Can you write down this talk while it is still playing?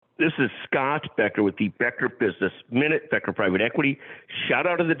This is Scott Becker with the Becker Business Minute, Becker Private Equity. Shout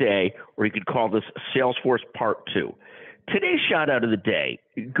out of the day, or you could call this Salesforce Part 2. Today's shout out of the day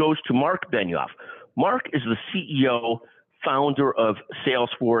goes to Marc Benioff. Marc is the CEO, founder of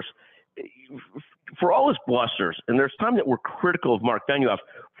Salesforce. For all his blusters, and there's time that we're critical of Marc Benioff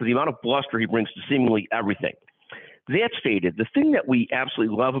for the amount of bluster he brings to seemingly everything. That stated, the thing that we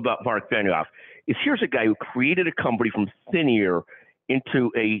absolutely love about Marc Benioff is here's a guy who created a company from thin air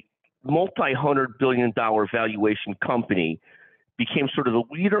into a multi-$100 billion valuation company, became sort of the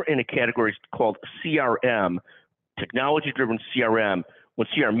leader in a category called CRM, technology-driven CRM, when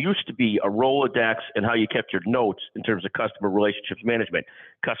CRM used to be a Rolodex and how you kept your notes in terms of customer relationships management,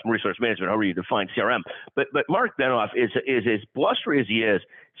 customer resource management, however you define CRM. But Marc Benioff is as blustery as he is.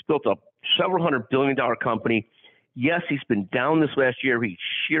 He's built a several $100 billion company. Yes, he's been down this last year. He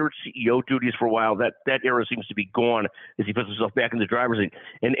shared CEO duties for a while. That era seems to be gone as he puts himself back in the driver's seat.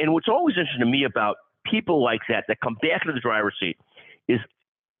 And what's always interesting to me about people like that come back into the driver's seat is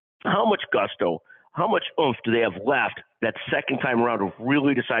how much gusto, how much oomph do they have left that second time around of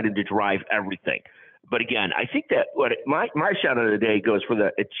really deciding to drive everything. But again, I think that my shout out of the day goes for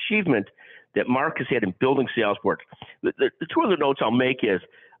the achievement that Marc has had in building Salesforce. The two other notes I'll make is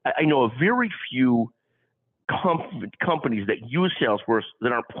I know of very few companies that use Salesforce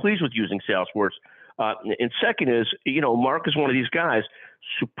that aren't pleased with using Salesforce. And second is, Marc is one of these guys,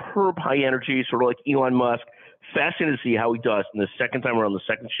 superb high energy, sort of like Elon Musk. Fascinating to see how he does in the second time around, the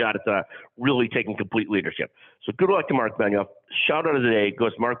second shot at really taking complete leadership. So good luck to Marc Benioff. Shout out of the day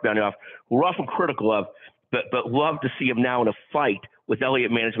goes to Marc Benioff, who we're often critical of, but love to see him now in a fight with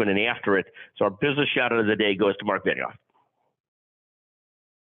Elliott Management and after it. So our business shout out of the day goes to Marc Benioff.